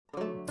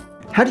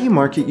How do you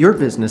market your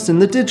business in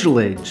the digital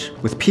age?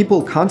 With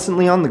people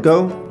constantly on the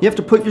go, you have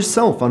to put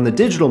yourself on the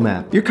digital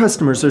map. Your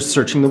customers are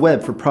searching the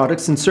web for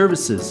products and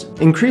services,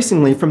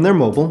 increasingly from their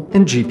mobile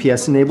and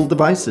GPS-enabled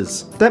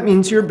devices. That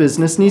means your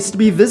business needs to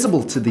be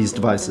visible to these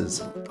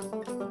devices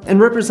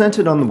and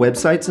represented on the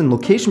websites and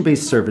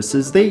location-based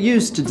services they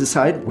use to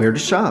decide where to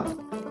shop,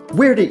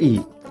 where to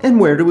eat, and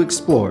where to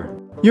explore.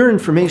 Your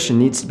information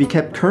needs to be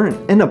kept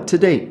current and up to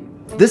date.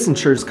 This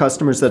ensures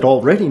customers that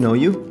already know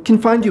you can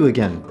find you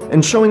again,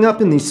 and showing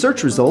up in these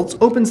search results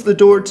opens the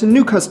door to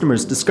new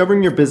customers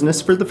discovering your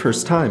business for the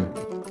first time.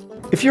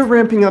 If you're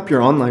ramping up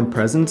your online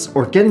presence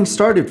or getting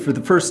started for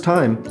the first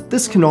time,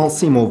 this can all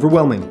seem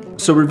overwhelming.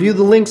 So review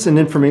the links and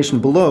information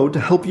below to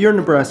help your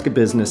Nebraska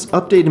business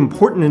update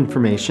important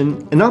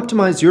information and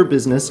optimize your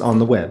business on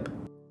the web.